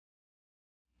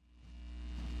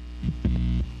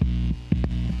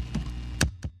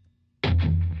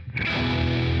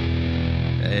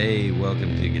Hey,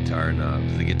 welcome to Guitar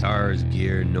Knobs, the guitars,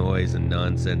 gear, noise, and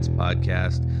nonsense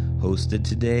podcast, hosted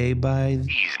today by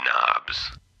these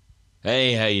knobs.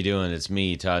 Hey, how you doing? It's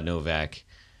me, Todd Novak.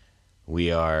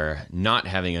 We are not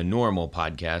having a normal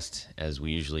podcast, as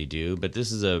we usually do, but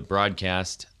this is a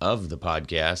broadcast of the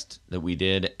podcast that we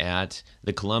did at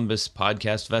the Columbus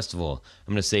Podcast Festival.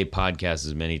 I'm going to say podcast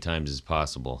as many times as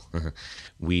possible.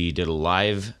 We did a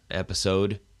live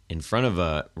episode in front of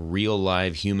a real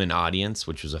live human audience,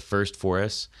 which was a first for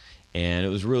us, and it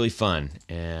was really fun,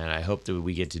 and I hope that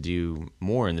we get to do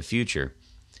more in the future.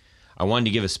 I wanted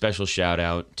to give a special shout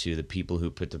out to the people who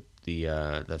put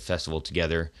the festival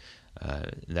together.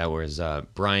 That was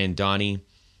Brian Donnie,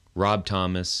 Rob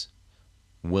Thomas,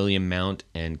 William Mount,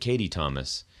 and Katie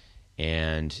Thomas.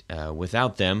 And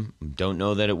without them, don't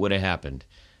know that it would have happened.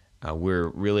 We're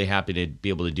really happy to be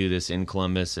able to do this in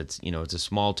Columbus. It's a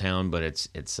small town, but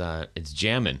it's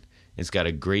jamming. It's got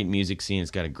a great music scene.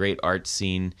 It's got a great art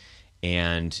scene,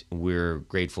 and we're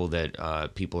grateful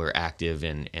that people are active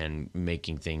and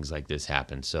making things like this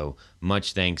happen. So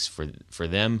much thanks for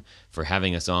them for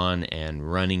having us on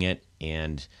and running it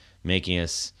and making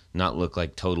us not look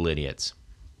like total idiots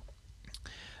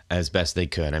as best they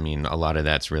could. I mean, a lot of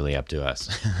that's really up to us.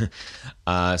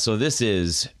 So this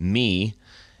is me,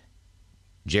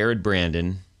 Jared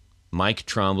Brandon, Mike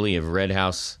Trombley of Red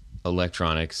House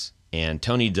Electronics, and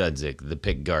Tony Dudzik, the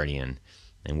Pick Guardian.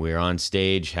 And we're on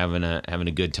stage having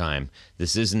a good time.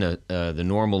 This isn't the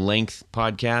normal length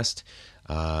podcast,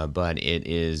 but it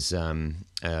is, it's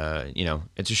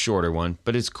a shorter one,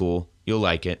 but it's cool. You'll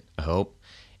like it, I hope.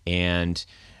 And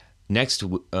next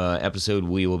episode,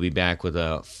 we will be back with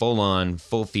a full-on,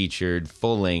 full-featured,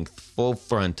 full-length,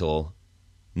 full-frontal,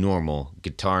 normal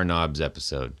Guitar Knobs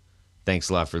episode.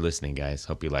 Thanks a lot for listening, guys.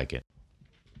 Hope you like it.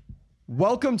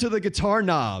 Welcome to the Guitar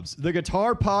Knobs, the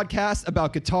guitar podcast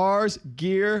about guitars,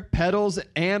 gear, pedals,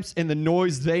 amps, and the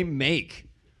noise they make.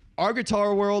 Our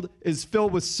guitar world is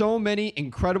filled with so many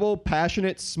incredible,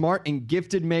 passionate, smart, and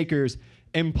gifted makers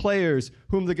and players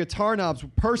whom the Guitar Knobs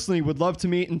personally would love to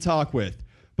meet and talk with.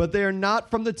 But they are not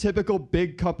from the typical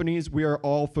big companies we are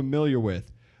all familiar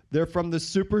with. They're from the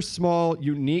super small,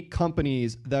 unique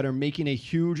companies that are making a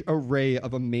huge array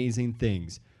of amazing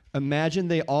things. Imagine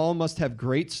they all must have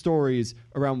great stories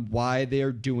around why they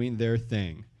are doing their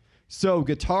thing. So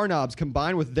Guitar Knobs,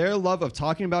 combined with their love of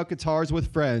talking about guitars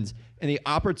with friends and the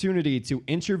opportunity to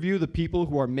interview the people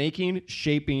who are making,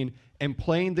 shaping, and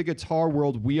playing the guitar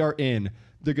world we are in,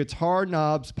 the Guitar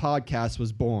Knobs podcast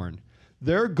was born.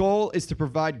 Their goal is to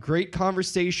provide great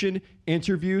conversation,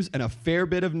 interviews, and a fair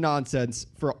bit of nonsense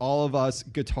for all of us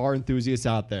guitar enthusiasts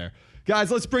out there. Guys,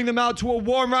 let's bring them out to a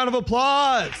warm round of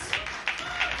applause.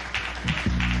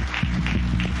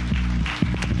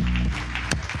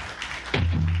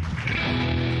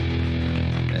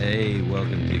 Hey,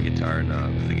 welcome to Guitar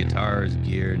Knobs, the guitars,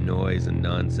 gear, noise, and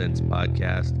nonsense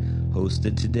podcast,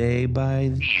 hosted today by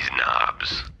these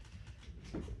knobs.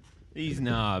 These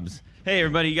knobs. Hey,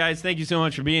 everybody, guys, thank you so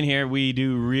much for being here. We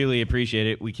do really appreciate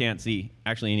it. We can't see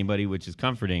actually anybody, which is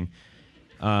comforting,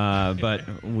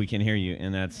 but we can hear you,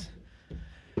 and that's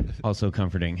also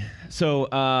comforting. So,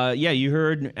 you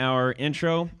heard our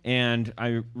intro, and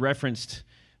I referenced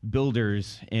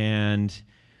builders, and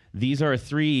these are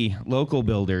 3 local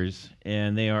builders,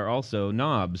 and they are also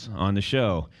knobs on the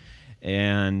show.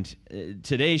 And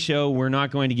today's show, we're not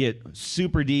going to get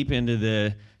super deep into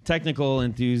the technical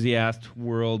enthusiast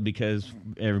world because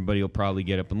everybody will probably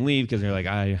get up and leave because they're like,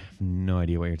 I have no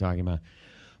idea what you're talking about.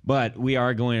 But we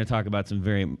are going to talk about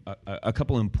some a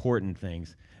couple important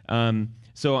things. So I'm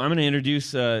going to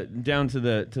introduce down to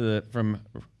the from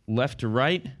left to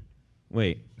right.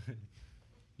 Wait.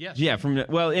 Yes. Yeah,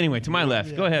 to my left.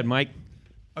 Yeah. Go ahead, Mike.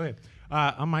 Okay.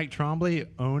 I'm Mike Trombley,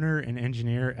 owner and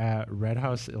engineer at Red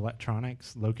House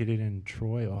Electronics, located in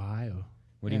Troy, Ohio.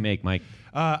 What do you make, Mike?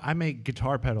 I make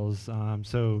guitar pedals.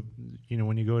 So,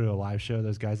 when you go to a live show,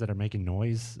 those guys that are making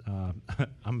noise,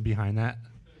 I'm behind that.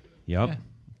 Yep. Yeah.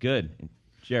 Good.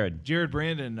 Jared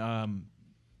Brandon.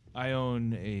 I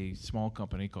own a small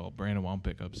company called Brandon Wound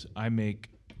Pickups. I make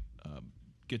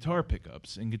guitar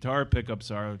pickups, and guitar pickups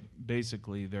are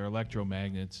basically they're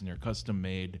electromagnets and they're custom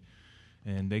made,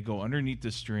 and they go underneath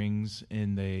the strings,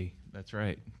 and that's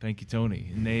right. Thank you, Tony.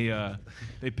 And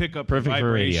they pick up Perfect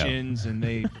vibrations, and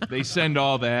they send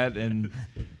all that and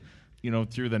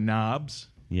through the knobs,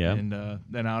 and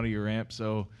then out of your amp.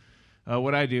 So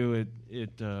what I do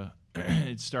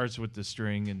it starts with the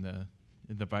string and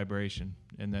the vibration,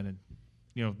 and then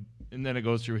it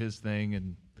goes through his thing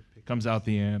and comes out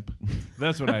the amp.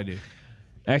 That's what I do.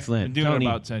 Excellent. Been doing Tony, it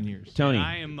about 10 years. Tony.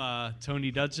 I am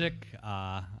Tony Dudzik.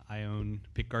 I own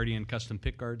Pick Guardian Custom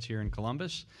Pick Guards here in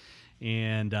Columbus,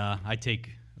 and I take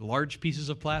large pieces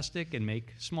of plastic and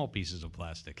make small pieces of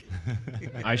plastic.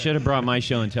 I should have brought my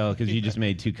show and tell because you just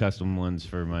made 2 custom ones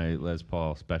for my Les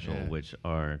Paul special, which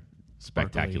are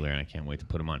spectacular, and I can't wait to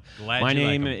put them on. My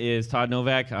name is Todd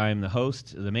Novak. I'm the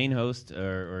host, the main host,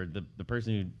 or the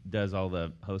person who does all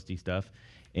the hosty stuff.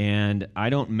 And I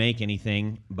don't make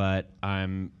anything, but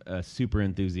I'm a super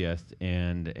enthusiast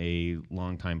and a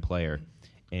longtime player.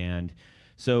 And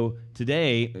so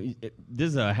today, this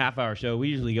is a half-hour show. We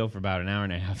usually go for about an hour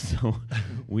and a half, so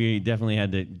we definitely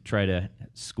had to try to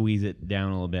squeeze it down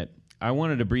a little bit. I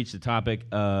wanted to breach the topic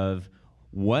of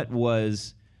what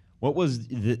was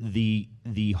the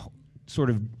sort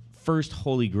of first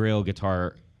Holy Grail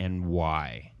guitar and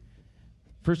why?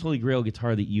 First Holy Grail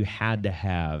guitar that you had to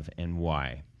have and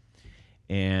why?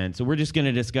 And so we're just going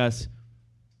to discuss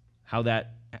how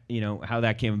that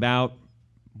came about,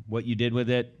 what you did with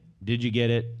it, did you get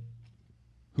it,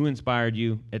 who inspired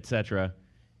you, etc.,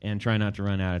 and try not to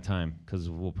run out of time because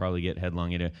we'll probably get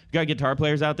headlong into it. Got guitar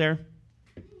players out there?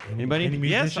 Anybody?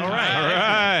 Yes, all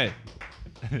right.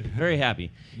 Very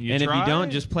happy. You and try? If you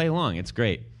don't, just play along. It's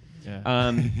great.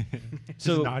 Yeah.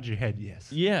 So Just nod your head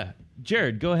yes. Yeah.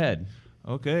 Jared, go ahead.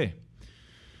 Okay.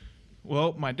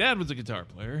 Well, my dad was a guitar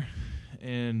player,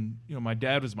 and my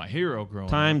dad was my hero growing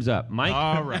up. Time's up. Mike?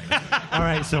 All right. All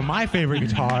right, so my favorite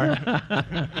guitar.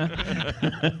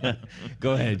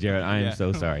 Go ahead, Jared. I am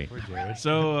so sorry.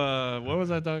 So, what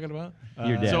was I talking about?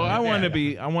 Your dad. So I wanted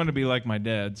to be like my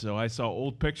dad. So I saw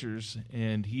old pictures,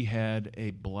 and he had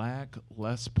a black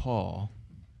Les Paul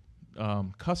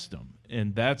custom,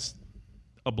 and that's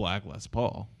a black Les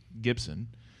Paul Gibson,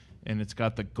 and it's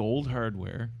got the gold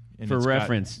hardware. And For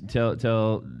reference, tell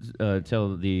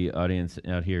the audience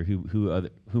out here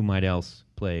who might else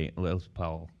play Les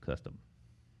Paul custom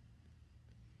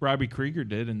Robbie Krieger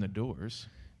did in the Doors.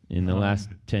 in the last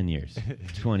 10 years,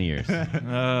 20 years.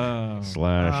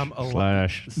 Slash.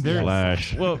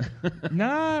 Well,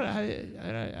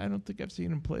 I don't think I've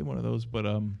seen him play one of those, but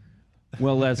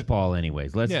Well, Les Paul,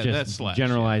 anyways. Let's that's just Slash,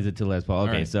 generalize it to Les Paul.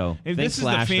 Okay, right. so And think this is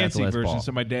Slash, the that's fancy Les version. Paul.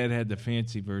 So my dad had the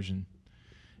fancy version,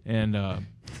 and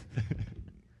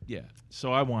yeah.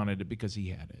 So I wanted it because he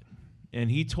had it,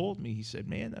 and he told me, he said,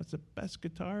 "Man, that's the best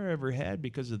guitar I ever had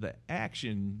because of the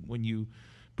action when you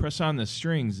press on the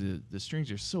strings. The strings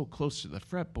are so close to the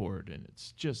fretboard, and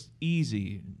it's just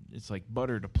easy. It's like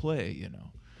butter to play,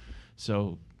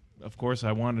 So, of course,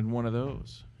 I wanted one of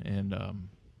those, and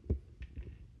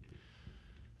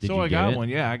Did you I get got it? one.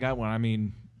 Yeah, I got one. I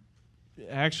mean,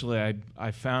 actually,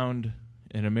 I found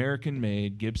an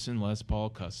American-made Gibson Les Paul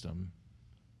custom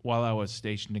while I was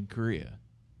stationed in Korea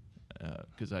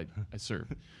because I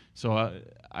served. So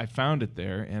I found it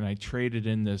there, and I traded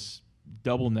in this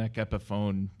double neck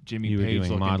Epiphone Jimmy You were Page doing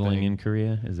looking modeling thing. in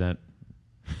Korea? Is that?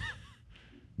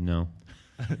 No.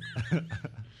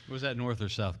 Was that North or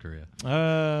South Korea?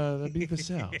 That'd be the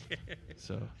South.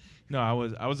 So no,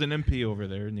 I was an MP over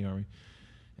there in the Army,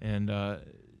 and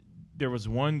there was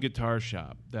one guitar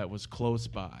shop that was close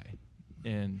by,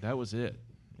 and that was it.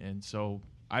 And so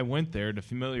I went there to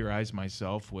familiarize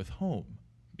myself with home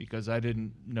because I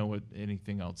didn't know what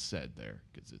anything else said there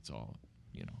because it's all,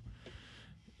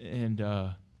 And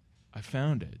I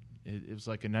found it. It was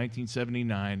like a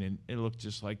 1979, and it looked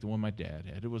just like the one my dad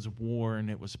had. It was worn,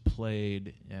 it was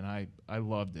played, and I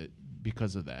loved it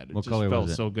because of that. It What just color felt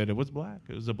was it? so good. It was black.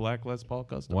 It was a black Les Paul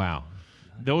custom. Wow.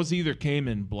 Those either came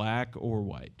in black or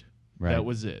white. Right. That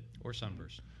was it. Or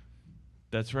Sunburst?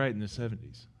 That's right, in the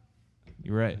 70s.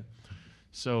 You're right.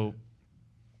 So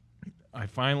I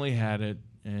finally had it,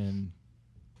 and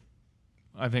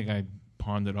I think I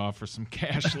pawned it off for some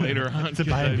cash later on To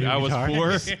buy a new I was guitar.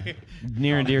 poor.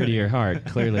 Near and dear to your heart,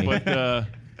 clearly. But well,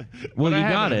 but I you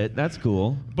had got a- it. That's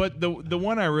cool. But the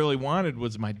one I really wanted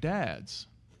was my dad's.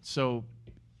 So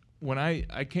when I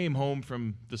came home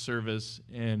from the service,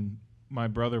 and my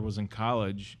brother was in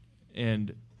college,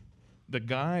 and the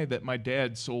guy that my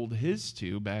dad sold his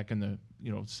to back in the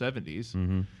 70s,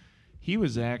 Mm-hmm. he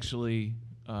was actually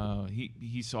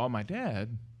he saw my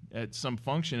dad at some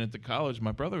function at the college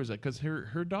my brother was at because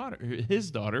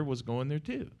his daughter was going there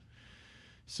too.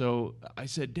 So I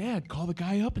said, "Dad, call the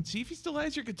guy up and see if he still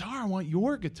has your guitar. I want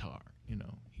your guitar."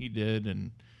 He did,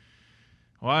 and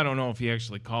well, I don't know if he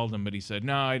actually called him, but he said,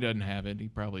 "No, he doesn't have it." He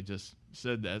probably just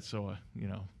said that so he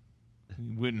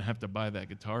wouldn't have to buy that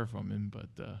guitar from him.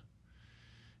 But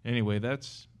anyway, that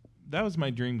was my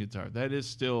dream guitar. That is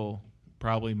still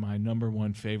probably my number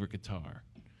one favorite guitar.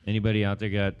 Anybody out there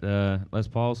got Les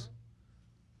Pauls?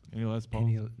 Any Les Paul?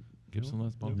 Gibson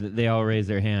Les Paul. They all raise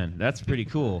their hand. That's pretty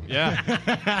cool. Yeah.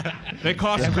 They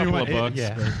cost a couple of bucks.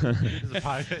 Yeah. but- It's a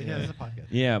podcast. Yeah, it's a podcast.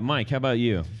 Yeah, Mike, how about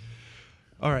you?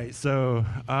 All right, so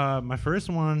my first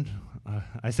one,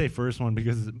 I say first one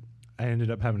because I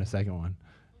ended up having a second one.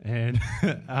 And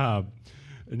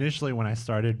initially when I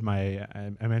started I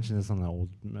mentioned this on the old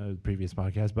previous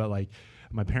podcast, but like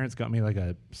my parents got me like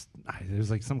it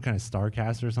was like some kind of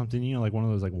Starcaster or something, you know, like one of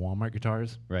those like Walmart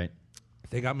guitars. Right.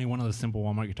 They got me one of those simple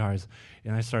Walmart guitars,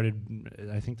 and I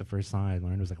think the first song I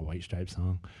learned was like a White Stripes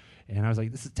song. And I was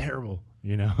like, this is terrible,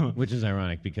 you know? Which is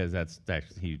ironic because that's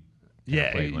actually he.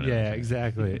 Yeah, played one of them.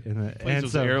 exactly. Plays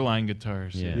those airline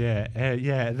guitars. Yeah.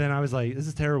 And then I was like, this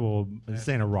is terrible. This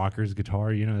ain't a rocker's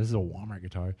guitar, you know. This is a Walmart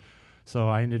guitar. So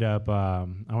I ended up, I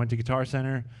went to Guitar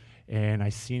Center, and I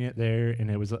seen it there, and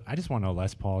I just wanted a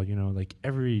Les Paul, you know, like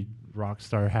every rock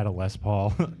star had a Les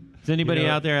Paul. Does anybody You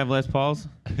know- out there have Les Pauls?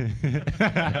 Lots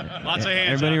of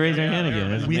hands. Everybody raise their hand again.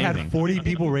 That's We amazing. had 40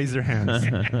 people raise their hands.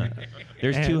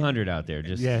 There's and- 200 out there,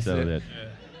 just Yes, so that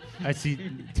I see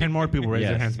 10 more people raise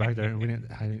their Yes. hands back there. I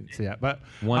didn't see that. But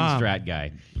one Strat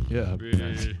guy. Yeah.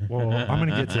 Well, I'm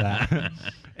gonna get to that.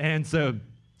 And so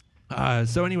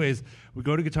anyways, we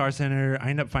go to Guitar Center. I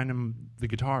end up finding the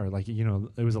guitar, like, you know,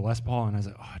 it was a Les Paul, and I was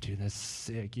like, oh, dude, that's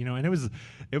sick, you know. And it was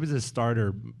a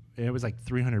starter. It was like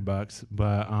 $300,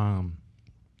 but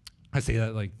I say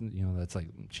that like, you know, that's like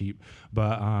cheap,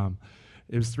 but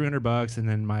it was $300, and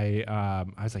then I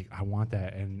was like, I want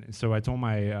that, and so I told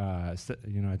my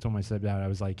stepdad, I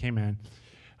was like, hey man,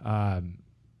 I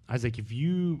was like, if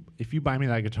you buy me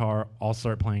that guitar, I'll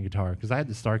start playing guitar, because I had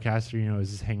the Starcaster, you know, it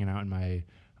was just hanging out in my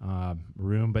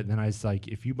room, but then I was like,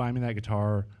 if you buy me that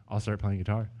guitar, I'll start playing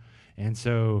guitar. And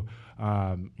so,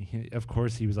 of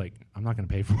course, he was like, I'm not going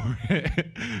to pay for it,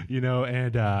 you know,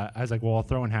 and I was like, well, I'll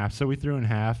throw in half. So we threw in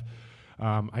half.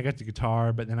 I got the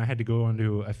guitar, but then I had to go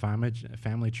onto a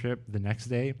family trip the next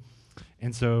day.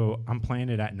 And so I'm playing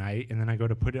it at night, and then I go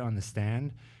to put it on the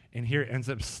stand, and here it ends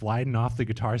up sliding off the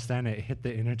guitar stand. It hit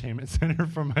the entertainment center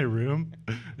from my room,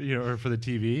 you know, or for the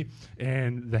TV,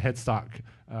 and the headstock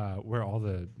where all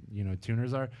the, you know,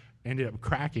 tuners are ended up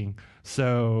cracking.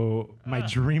 So my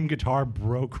dream guitar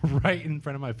broke right in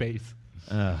front of my face.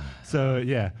 So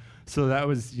yeah, so that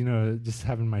was, you know, just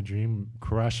having my dream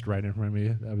crushed right in front of me.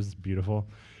 That was beautiful.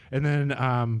 And then,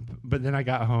 but then I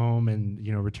got home and,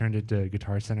 you know, returned it to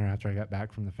Guitar Center after I got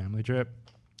back from the family trip.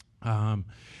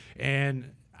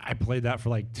 And I played that for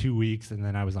like 2 weeks, and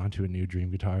then I was onto a new dream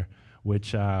guitar,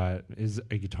 which is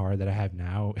a guitar that I have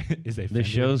now. Is a The Fender.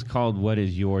 show's called "What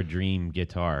Is Your Dream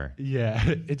Guitar?" Yeah,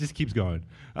 it just keeps going.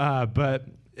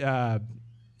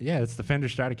 Yeah, it's the Fender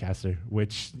Stratocaster,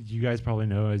 which you guys probably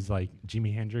know is like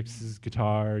Jimi Hendrix's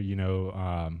guitar. You know,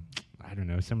 I don't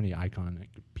know, so many iconic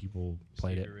people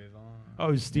played it.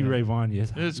 Oh, Stevie Ray Vaughan,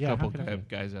 yes. There's a Yeah, couple how could I forget?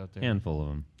 guys out there. Handful of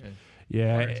them.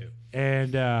 Yeah,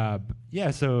 and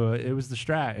so it was the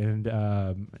Strat,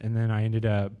 and then I ended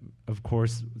up, of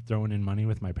course, throwing in money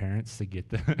with my parents to get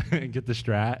the get the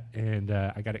Strat, and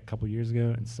I got it a couple years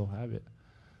ago and still have it.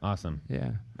 Awesome.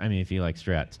 Yeah, I mean, if you like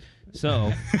Strats.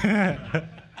 So,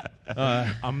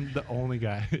 I'm the only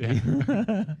guy. Yeah.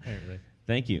 Apparently.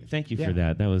 thank you Yeah. for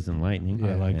that. That was enlightening.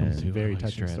 Yeah, I like them And too. Very like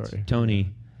touching Strats. story.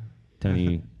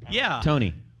 Tony, Yeah.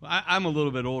 Tony. I'm a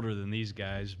little bit older than these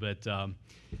guys, but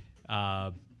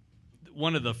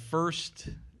one of the first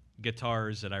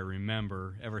guitars that I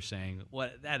remember ever saying,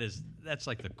 that's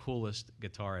like the coolest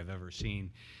guitar I've ever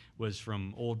seen, was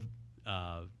from old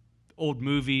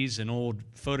movies and old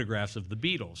photographs of the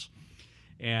Beatles.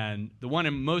 And the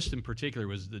one most in particular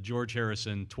was the George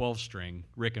Harrison 12-string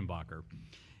Rickenbacker.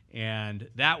 And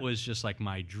that was just like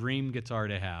my dream guitar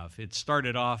to have. It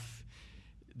started off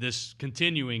this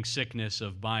continuing sickness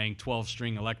of buying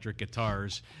 12-string electric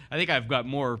guitars. I think I've got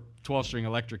more 12-string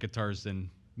electric guitars than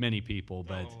many people,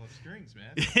 but strings,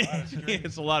 man.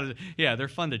 it's a lot of they're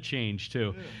fun to change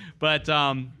too. Yeah. But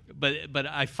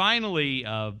I finally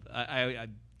I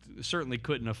certainly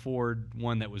couldn't afford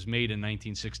one that was made in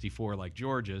 1964 like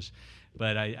George's,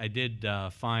 but I did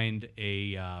find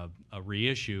a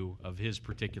reissue of his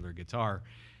particular guitar.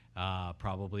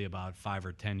 Probably about 5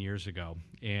 or 10 years ago.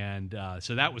 And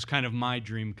so that was kind of my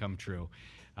dream come true.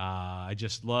 I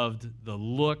just loved the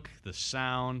look, the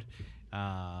sound,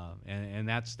 and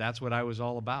that's what I was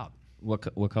all about.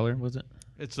 What color was it?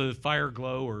 It's a fire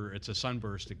glow, or it's a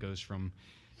sunburst that goes from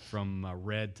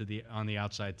red on the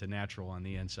outside to natural on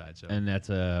the inside. So And that's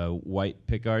a white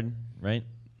pickguard, right?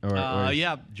 Or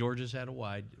yeah, George's had a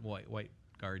white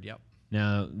guard. Yep.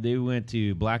 Now they went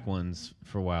to black ones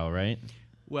for a while, right?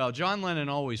 Well, John Lennon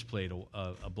always played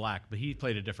a black, but he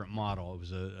played a different model. It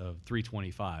was a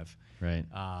 325, Right.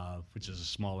 which is a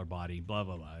smaller body. Blah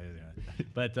blah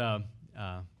blah.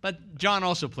 But John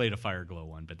also played a Fire Glow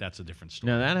one, but that's a different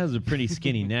story. Now that has a pretty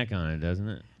skinny neck on it, doesn't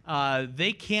it?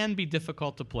 They can be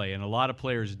difficult to play, and a lot of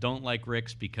players don't like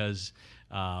Ricks because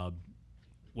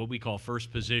what we call first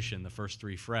position, the first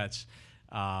 3 frets,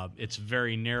 it's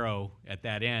very narrow at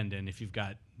that end, and if you've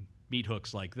got meat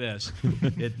hooks like this,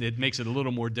 it makes it a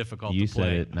little more difficult You to play.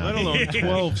 said it. Let alone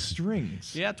 12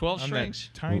 strings. Yeah, 12 on strings.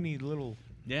 that tiny little.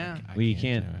 Yeah. Well, you do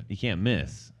can't it.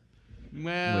 miss.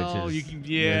 Well, Which is- you can.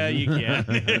 Yeah, you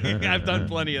can. I've done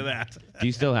plenty of that. Do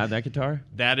you still have that guitar?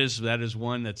 That is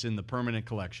one that's in the permanent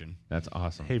collection. That's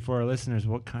awesome. Hey, for our listeners,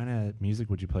 what kind of music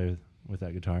would you play with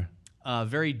that guitar?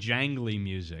 Very jangly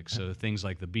music, so things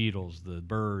like the Beatles, the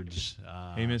Byrds,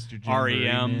 Hey, Mr.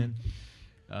 REM.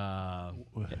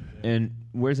 And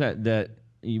where's that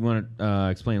you want to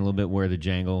explain a little bit where the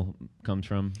jangle comes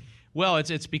from? Well,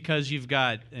 it's because you've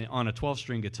got on a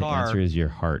 12-string The guitar. answer is your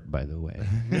heart, by the way.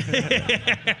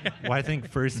 Well, I think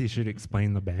first you should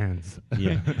explain the bands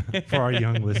Yeah. for our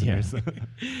young listeners.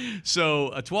 So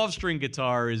a 12-string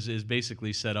guitar is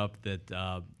basically set up that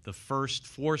the first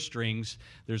 4 strings,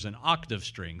 there's an octave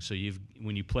string. So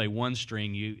when you play one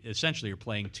string, you essentially are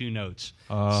playing 2 notes,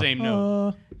 same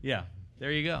note. Yeah,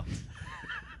 there you go.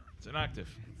 It's an octave.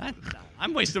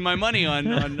 I'm wasting my money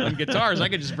on guitars. I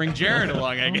could just bring Jared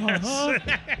along, I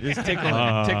guess. Just tickle him.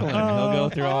 He'll go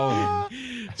through all of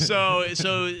them.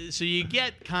 So you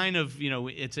get kind of,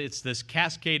 it's this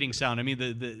cascading sound. I mean,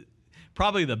 the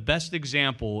probably the best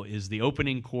example is the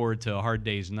opening chord to A Hard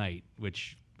Day's Night,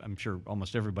 which I'm sure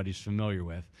almost everybody's familiar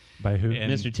with. By who?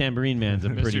 And Mr. Tambourine Man's a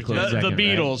pretty close the second,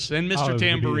 Beatles and Mr. Oh, the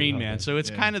Tambourine Beatles, Man. okay. So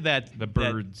it's kind of that The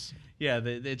Byrds.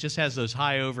 it just has those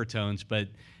high overtones. But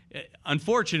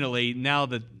unfortunately, now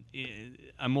that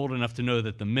I'm old enough to know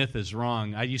that the myth is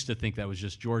wrong, I used to think that was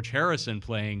just George Harrison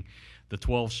playing the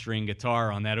 12-string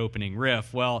guitar on that opening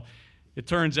riff. Well, it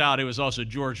turns out it was also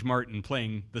George Martin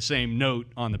playing the same note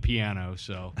on the piano.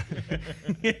 So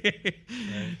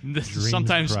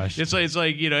sometimes crushed. it's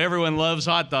like everyone loves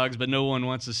hot dogs, but no one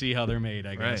wants to see how they're made,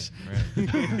 I guess.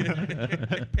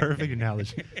 Right. Perfect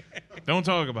analogy. Don't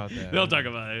talk about that. They'll talk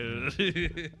about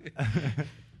it.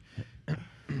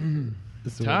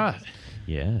 So Todd,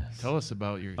 Yes. tell us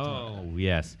about your guitar. Oh,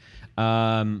 yes.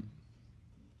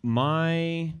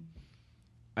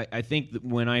 I think that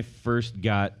when I first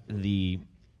got the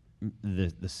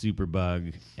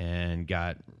Superbug and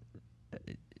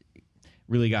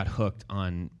really got hooked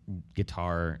on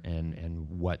guitar and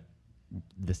what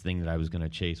this thing that I was going to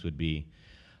chase would be,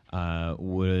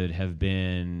 would have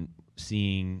been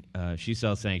seeing She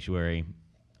Sells Sanctuary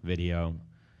video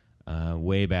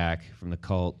way back from the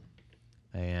Cult,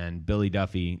 and Billy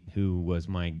Duffy, who was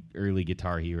my early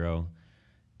guitar hero.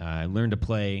 I learned to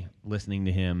play listening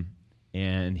to him,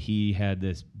 and he had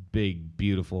this big,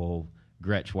 beautiful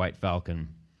Gretsch White Falcon.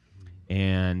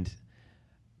 And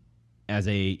as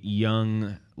a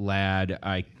young lad,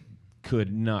 I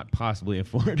could not possibly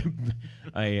afford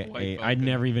I'd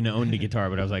never even owned a guitar,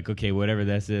 but I was like, okay, whatever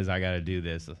this is, I got to do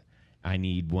this. I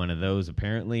need one of those,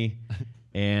 apparently.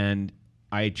 And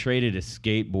I traded a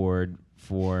skateboard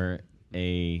for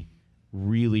a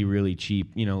really, really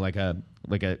cheap, like a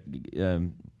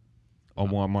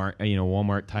Walmart,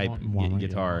 Walmart type Walmart,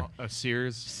 guitar. A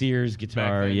Sears. Sears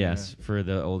guitar, then, yes, for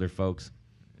the older folks.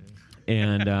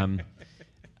 And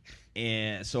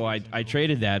and so I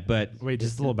traded that, but Wait,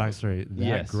 just a little backstory. That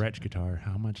Yes. Gretsch guitar,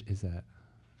 how much is that?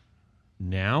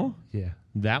 now Yeah,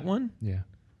 that one, yeah.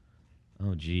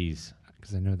 oh geez,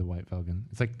 Because I know the White Falcon.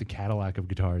 It's like the Cadillac of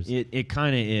guitars. it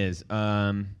kind of is.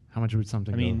 How much would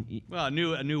something I mean, Well, a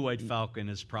new White Falcon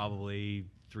is probably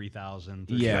 $3,000.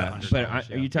 yeah, but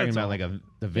are you talking That's about all. like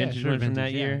the vintage sure, one from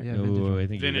that vintage, year? yeah, vintage Ooh, one. I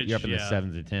think Vintage, you're up in the yeah.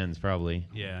 7s or 10s probably.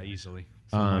 Yeah, easily.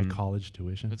 So my um, college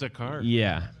tuition. It's a car.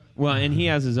 Yeah. Well, and he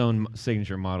has his own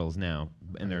signature models now,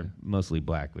 and they're mostly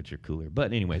black, which are cooler.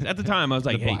 But anyways, at the time I was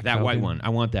like, The hey, Black that white Falcon. one, I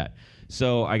want that.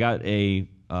 So I got a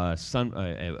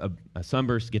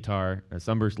Sunburst guitar, a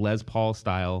Sunburst Les Paul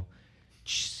style,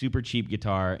 super cheap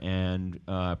guitar, and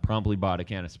promptly bought a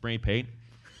can of spray paint.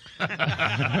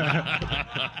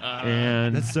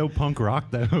 And That's so punk rock,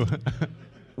 though.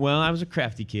 well, I was a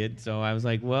crafty kid, so I was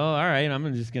like, well, all right,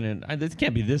 I'm just gonna. This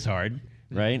can't be this hard,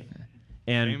 right?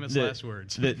 And Famous last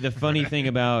words. The funny thing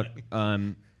about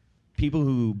people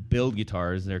who build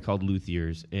guitars, they're called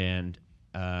luthiers, and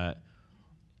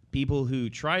people who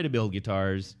try to build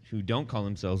guitars who don't call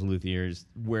themselves luthiers,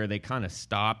 where they kind of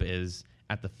stop is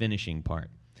at the finishing part.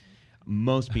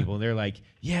 most people, they're like,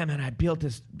 yeah, man, I built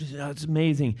this. It's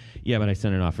amazing. Yeah, but I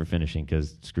sent it off for finishing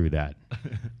because screw that.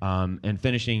 And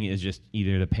finishing is just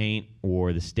either the paint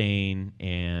or the stain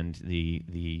and the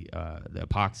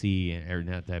epoxy, or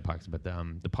not the epoxy, but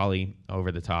the poly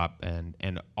over the top,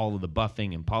 and all of the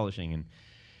buffing and polishing. And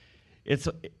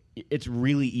it's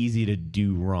really easy to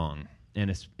do wrong. And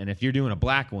if you're doing a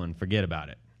black one, forget about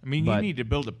it. I mean, you need to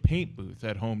build a paint booth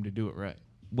at home to do it right.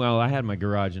 Well, I had my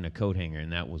garage in a coat hanger,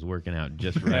 and that was working out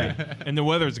just right. And the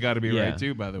weather's got to be right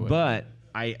too, by the way. But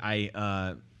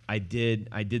I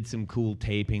did some cool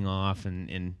taping off,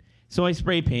 and so I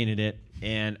spray painted it,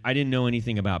 and I didn't know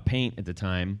anything about paint at the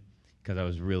time because I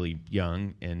was really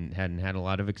young and hadn't had a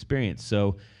lot of experience.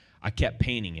 So I kept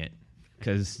painting it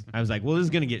because I was like, well, this is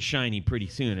going to get shiny pretty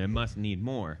soon. It must need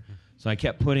more. So I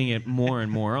kept putting it more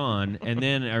and more on, and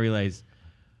then I realized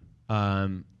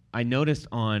I noticed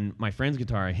on my friend's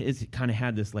guitar, his kind of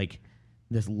had this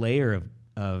layer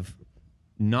of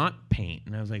not paint,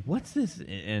 and I was like, "What's this?"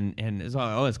 And it's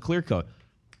all, it's clear coat.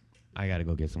 I got to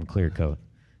go get some clear coat.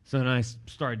 So then I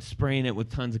started spraying it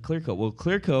with tons of clear coat. Well,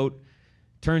 clear coat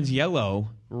turns yellow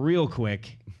real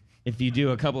quick if you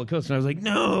do a couple of coats. And I was like,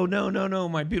 "No,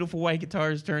 my beautiful white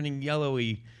guitar is turning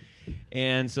yellowy."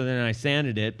 And so then I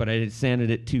sanded it, but I sanded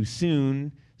it too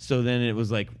soon. So then it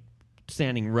was like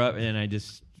sanding rough, and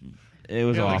it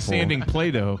was awful. Like sanding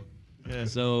Play-Doh. Yeah.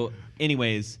 So,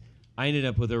 anyways, I ended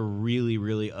up with a really,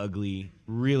 really ugly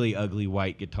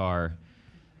white guitar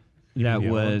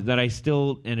that I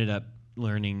still ended up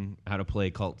learning how to play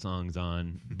cult songs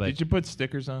on. But did you put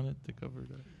stickers on it to cover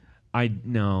that?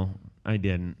 No, I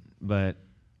didn't. But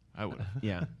I would.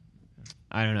 Yeah,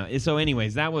 I don't know. So,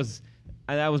 anyways, that was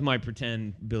my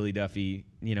pretend Billy Duffy,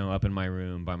 up in my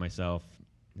room by myself,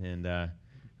 and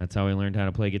that's how I learned how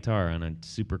to play guitar on a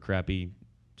super crappy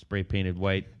spray painted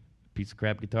white piece of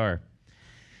crap guitar.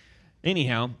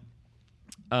 Anyhow,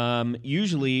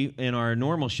 usually in our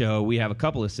normal show we have a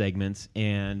couple of segments,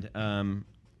 and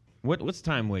what's the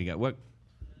time we got? What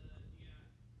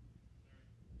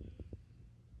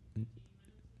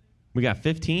we got?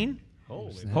 15?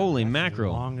 Holy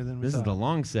mackerel! Longer than we This is thought. the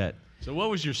long set. So what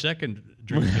was your second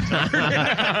dream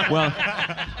guitar? Well,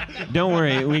 don't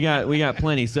worry, we got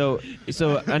plenty. So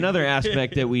another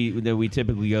aspect that we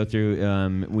typically go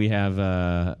through, we have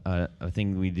a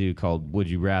thing we do called Would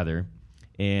You Rather,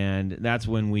 and that's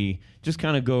when we just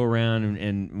kind of go around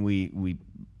and we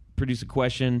produce a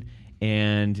question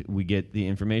and we get the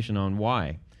information on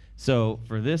why. So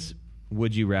for this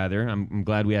Would You Rather, I'm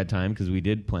glad we had time because we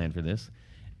did plan for this.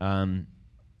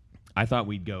 I thought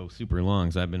we'd go super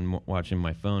long, so I've been watching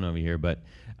my phone over here. But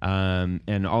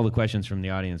and all the questions from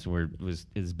the audience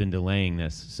has been delaying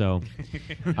this. So,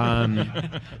 How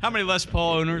many Les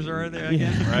Paul owners are there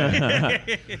again?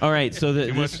 Right. all right. So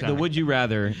the Would You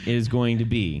Rather is going to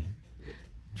be,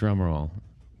 drum roll.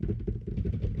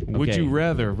 Would Okay. you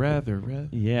rather?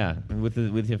 Yeah, with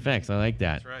the effects, I like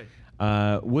that. That's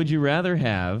right. Would you rather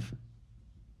have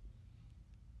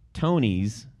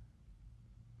Tony's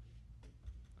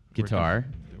guitar,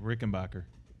 Rickenbacker.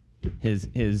 his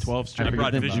 12-string. I forget I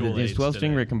brought the- visual his aids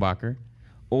 12-string today. Rickenbacker,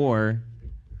 or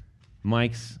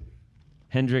Mike's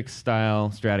Hendrix style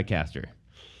Stratocaster?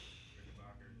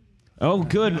 Oh,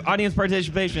 good audience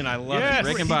participation! I love Yes.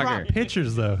 it, Rickenbacker.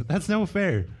 Pictures though. That's no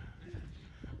fair.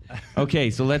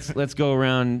 Okay, so let's go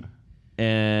around.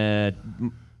 Jared,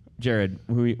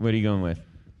 what are you going with?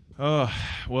 Oh,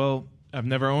 well, I've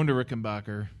never owned a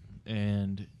Rickenbacker,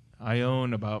 and I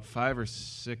own about 5 or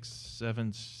 6,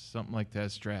 7, something like that,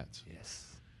 Strats. Yes.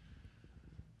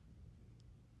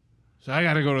 So I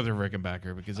got to go to the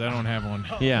Rickenbacker because I don't have one.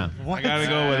 Yeah, I got to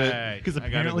go with it. Because I gotta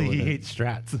apparently go he with it. hates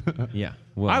Strats. yeah.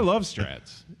 Well, I love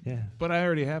Strats, Yeah. but I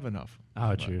already have enough.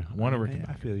 Oh, true. I want a Yeah, Rickenbacker.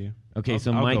 I feel you. Okay,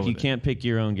 so I'll Mike, go you with it. can't pick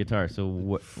your own guitar. So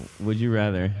what would you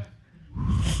rather?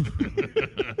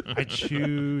 I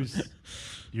choose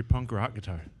your punk rock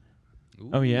guitar.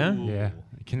 Oh, yeah? Ooh. Yeah.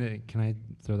 Can I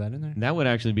throw that in there? That would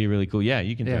actually be really cool. Yeah,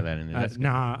 you can throw that in there. That's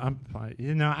Nah, I'm fine.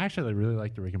 Actually, I really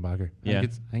like the Rickenbacker. Yeah. I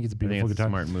think it's a I think beautiful it's a guitar.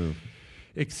 smart move.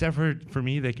 Except for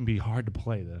me, they can be hard to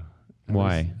play though.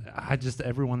 Why?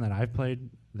 Everyone that I've played,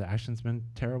 the action's been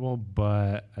terrible,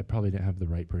 but I probably didn't have the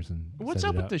right person. What's set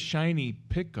up it with the shiny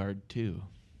pick guard, too?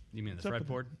 You mean the What's up with-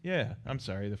 fretboard? Yeah, I'm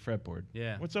sorry, the fretboard.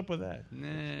 Yeah. What's up with that? Nah,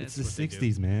 It's it's the what they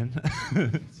do. '60s,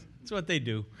 man. It's what they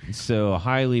do. So a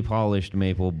highly polished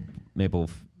maple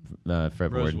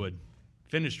fretboard. Rosewood.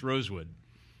 Finished rosewood.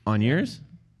 On yours?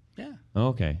 Yeah, Oh,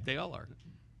 okay. they all are.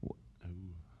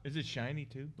 Is it shiny,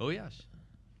 too? Oh, yes.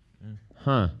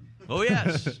 Huh. Oh,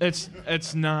 yes.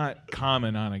 It's not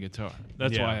common on a guitar.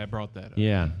 That's Yeah. why I brought that up.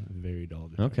 Yeah. Very dull.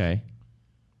 guitar. Okay.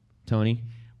 Tony?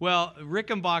 Well,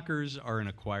 Rickenbackers are an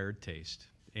acquired taste,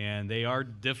 and they are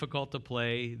difficult to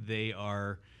play. They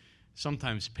are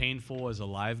sometimes painful as a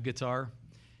live guitar.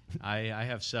 I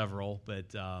have several,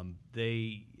 but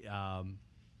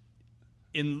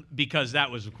because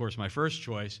that was, of course, my first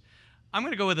choice, I'm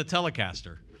going to go with a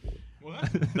Telecaster.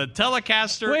 What? The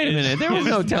Telecaster. Wait a minute, there was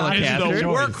no Telecaster. Is the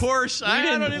workhorse. I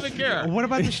don't even care. What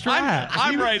about the Strat?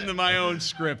 I'm writing my own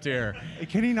script here.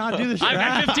 Can he not do the Strat?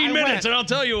 I've got 15 minutes, and I'll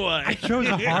tell you why. I chose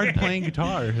a hard playing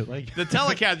guitar. Like the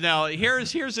Telecaster. Now,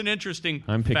 here's an interesting.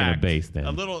 I'm picking fact, a bass then.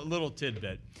 A little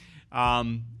tidbit. A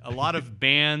lot of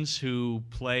bands who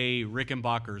play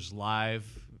Rickenbackers live,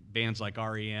 bands like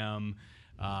REM.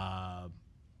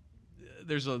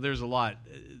 There's a lot.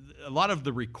 A lot of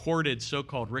the recorded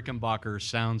so-called Rickenbacker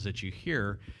sounds that you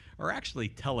hear are actually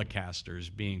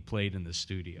Telecasters being played in the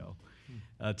studio.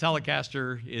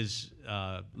 Telecaster is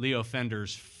Leo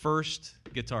Fender's first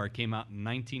guitar. It came out in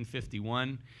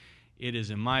 1951. It is,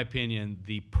 in my opinion,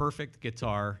 the perfect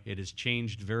guitar. It has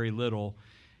changed very little.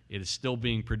 It is still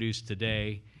being produced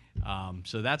today.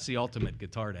 So that's the ultimate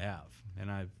guitar to have.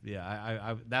 And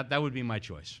that would be my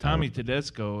choice. Tommy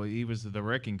Tedesco, he was the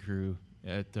Wrecking Crew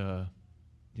at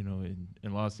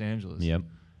in Los Angeles. Yep.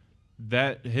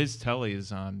 That his Telly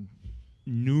is on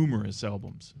numerous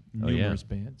albums, numerous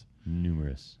bands.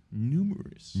 Numerous.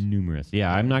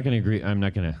 Yeah, I'm not going to agree. I'm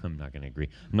not going to agree.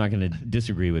 I'm not going to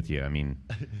disagree with you. I mean,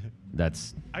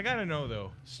 that's. I gotta know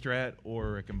though, Strat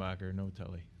or Rickenbacker, no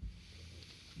Telly.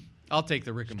 I'll take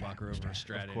the Rickenbacker over a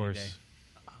Strat Of course. any day.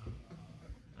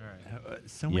 All right.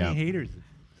 so many haters.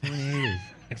 So many haters.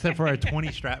 Except for our 20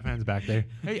 Strat fans back there.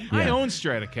 Hey, I own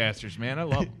Stratocasters, man. I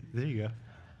love them. There you go.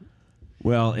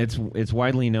 Well, it's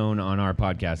widely known on our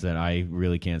podcast that I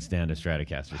really can't stand a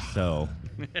Stratocaster, so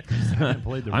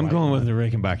I'm going with the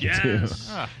Rickenbacker too.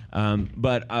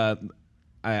 But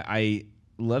I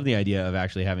love the idea of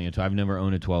actually having a 12. I've never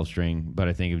owned a 12-string, but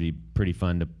I think it would be pretty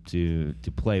fun to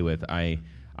play with.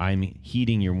 I'm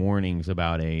heeding your warnings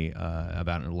about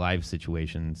live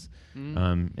situations,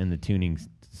 and the tunings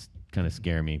kind of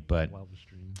scare me. But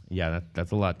yeah,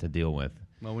 that's a lot to deal with.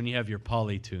 Well, when you have your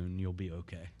Polytune, you'll be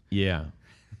okay. Yeah.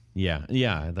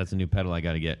 That's a new pedal I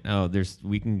got to get. Oh,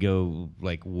 we can go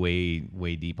like way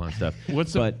deep on stuff.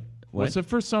 What's the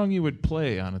first song you would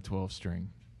play on a 12-string?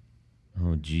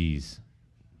 Oh, geez.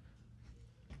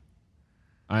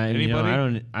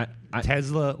 Anybody?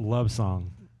 Tesla love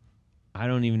song. I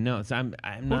don't even know. So I'm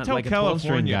not Hotel like a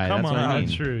 12-string California, guy. come That's what I on. mean.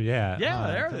 True, yeah. Yeah,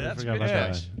 I that's forgot good about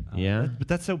choice. that. Yeah. But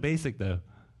that's so basic, though.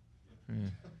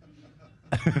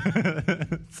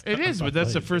 It is, but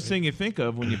that's the first thing you think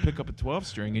of when you pick up a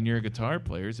 12-string and you're a guitar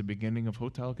player is the beginning of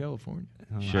Hotel California.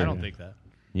 Sure. I don't think that.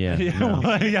 Yeah.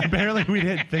 Yeah, apparently we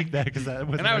didn't think that because that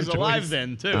was. And I was alive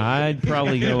then, too. I'd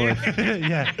probably go with.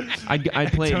 Yeah.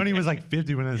 I'd play. Tony was like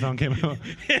 50 when that song came out.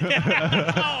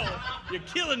 Oh, you're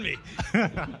killing me.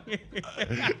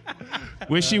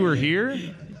 Wish you were here?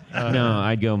 No,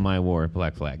 I'd go My War,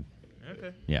 Black Flag.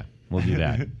 Okay. Yeah, we'll do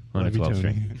that on a Love you,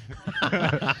 12-string.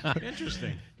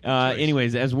 Interesting.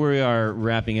 Anyways, as we are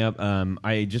wrapping up,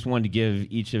 I just wanted to give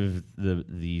each of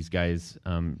these guys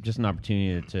just an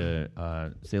opportunity to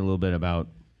say a little bit about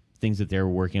things that they're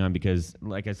working on because,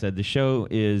 like I said, the show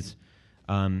is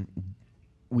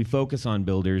we focus on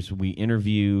builders. We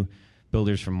interview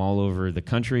builders from all over the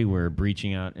country. We're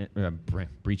branching out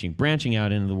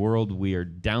into the world. We are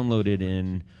downloaded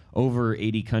in over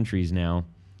 80 countries now,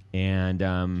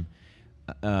 and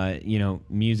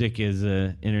music is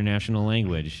an international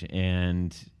language,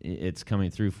 and it's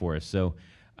coming through for us. So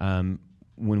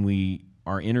when we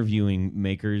are interviewing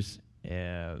makers,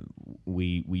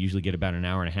 we usually get about an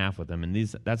hour and a half with them, and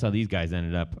that's how these guys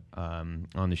ended up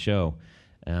on the show.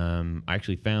 I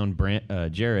actually found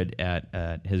Jared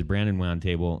at his Brandon Wound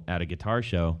table at a guitar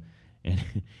show, and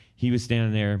he was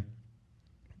standing there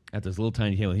at this little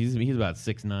tiny table. He's about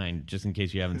 6'9", just in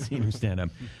case you haven't seen him stand up.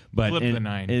 But Flip the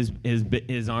 9.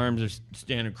 His arms are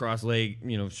standing crossed,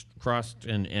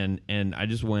 and I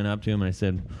just went up to him and I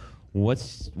said,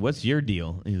 "What's your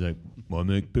deal?" And he's like, "Well, I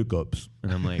make pickups,"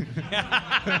 and I'm like,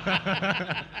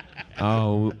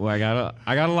 "Oh, well, I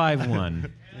got a live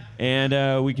one,"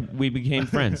 and we became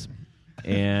friends.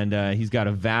 And he's got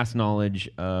a vast knowledge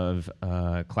of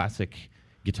classic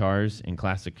guitars and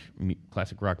classic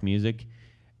rock music.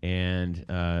 And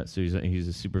so he's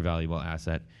a super valuable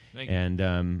asset.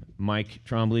 And Mike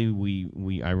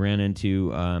Trombley, I ran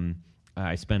into.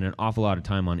 I spent an awful lot of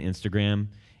time on Instagram,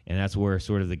 and that's where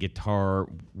sort of the guitar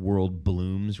world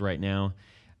blooms right now.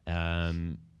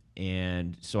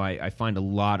 And so I find a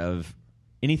lot of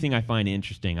anything I find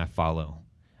interesting, I follow.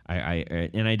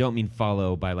 And I don't mean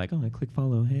follow by like, oh, I click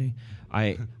follow, hey.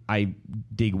 I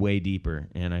dig way deeper,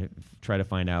 and I try to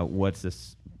find out what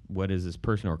is this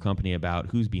person or company about,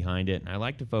 who's behind it. And I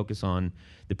like to focus on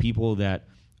the people that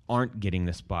aren't getting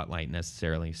the spotlight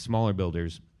necessarily, smaller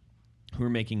builders who are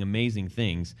making amazing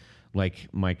things, like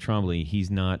Mike Trombley. He's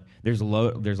not. There's a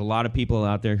lot of people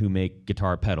out there who make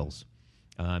guitar pedals.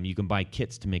 You can buy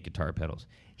kits to make guitar pedals.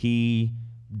 He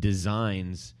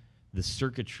designs the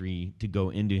circuitry to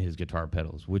go into his guitar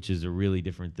pedals, which is a really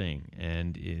different thing,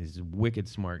 and is a wicked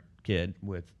smart kid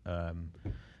with some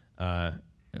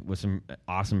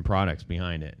awesome products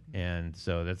behind it. And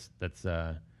so that's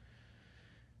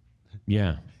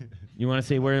yeah. You want to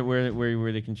say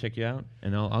where they can check you out,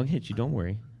 and I'll hit you. Don't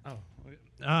worry.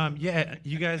 Yeah,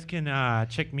 you guys can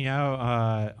check me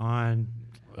out on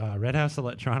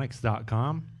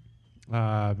redhouseelectronics.com.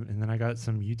 And then I got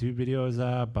some YouTube videos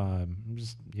up. I'm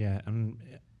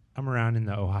around in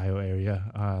the Ohio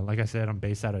area. Like I said, I'm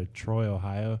based out of Troy,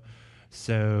 Ohio.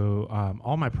 So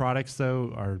all my products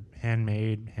though are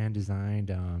handmade, hand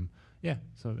designed.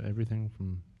 So everything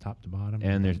from top to bottom.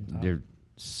 And they're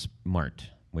smart,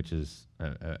 which is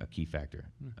a key factor.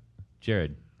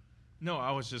 Jared. No,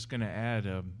 I was just going to add.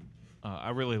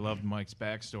 I really loved Mike's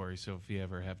backstory. So if you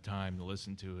ever have time to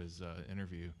listen to his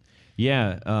interview.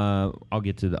 Yeah, I'll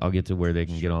get to where they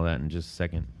can get all that in just a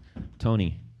second.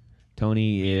 Tony,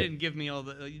 you didn't give me all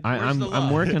the.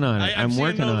 I'm working on it. I'm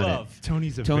working on it.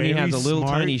 Tony has a little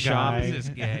tiny shop. This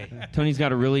gay. Tony's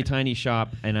got a really tiny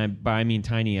shop, and by I mean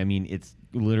tiny, I mean it's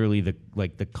literally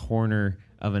the corner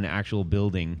of an actual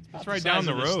building. It's right down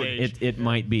the road. It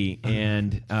might be,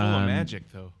 and full of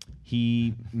magic though.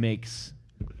 He makes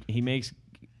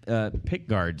pick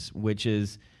guards, which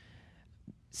is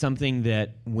something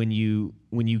that when you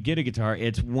get a guitar,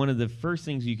 it's one of the first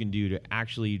things you can do to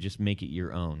actually just make it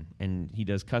your own. And he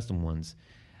does custom ones,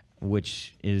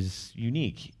 which is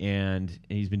unique. And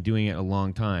he's been doing it a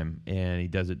long time, and he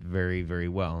does it very, very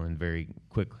well and very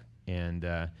quickly.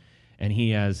 And he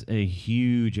has a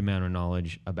huge amount of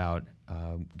knowledge about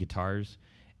guitars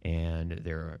and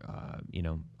their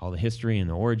all the history and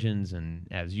the origins. And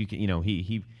as you can,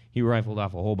 he rifled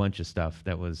off a whole bunch of stuff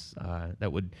that was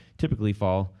that would typically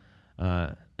fall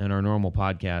in our normal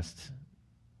podcast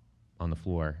on the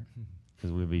floor,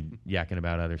 because we'd be yakking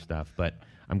about other stuff. But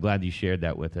I'm glad you shared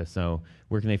that with us. So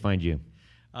where can they find you?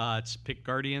 It's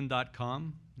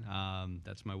pickguardian.com.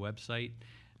 That's my website.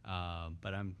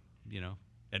 But I'm,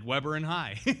 at Weber and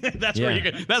High. That's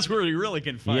where you really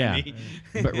can find me.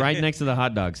 But right next to the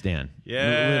hot dog stand.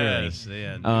 Yes.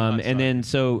 Literally. And then,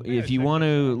 so if you want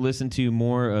to listen to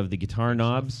more of the Guitar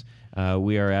Knobs,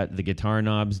 we are at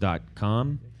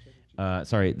theguitarknobs.com.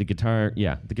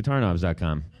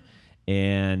 theguitarknobs.com.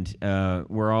 And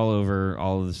we're all over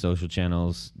all of the social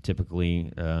channels,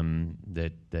 typically,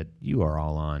 that you are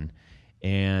all on.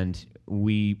 And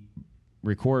we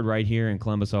record right here in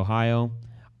Columbus, Ohio.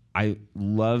 I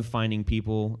love finding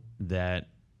people that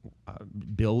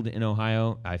build in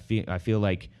Ohio. I feel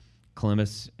like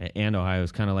Columbus and Ohio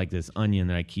is kind of like this onion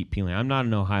that I keep peeling. I'm not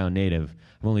an Ohio native.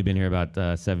 I've only been here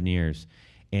about 7 years,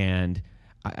 and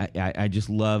I just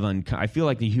love. I feel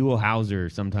like the Huell Hauser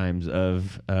sometimes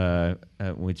of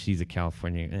which he's a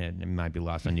California. It might be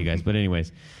lost on you guys, but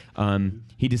anyways,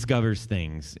 he discovers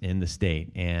things in the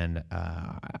state, and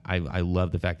I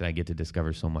love the fact that I get to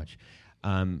discover so much.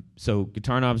 So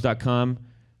guitarknobs.com,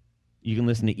 you can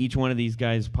listen to each one of these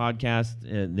guys' podcasts,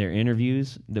 their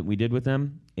interviews that we did with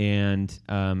them. And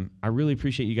I really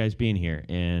appreciate you guys being here,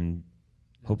 and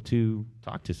hope to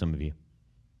talk to some of you.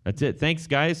 That's it. Thanks,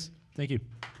 guys. Thank you.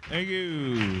 Thank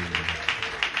you. Let's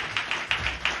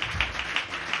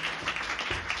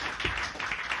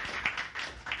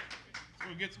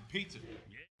go get some pizza.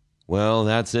 Well,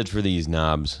 that's it for these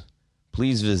knobs.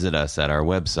 Please visit us at our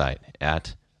website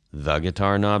at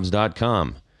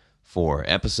theguitarknobs.com for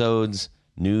episodes,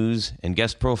 news, and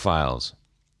guest profiles.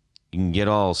 You can get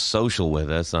all social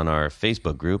with us on our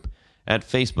Facebook group at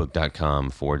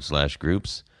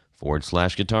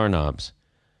facebook.com/groups/guitarknobs.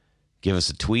 Give us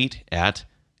a tweet at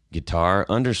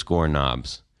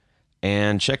guitar_knobs.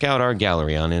 And check out our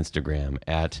gallery on Instagram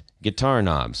at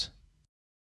guitarknobs.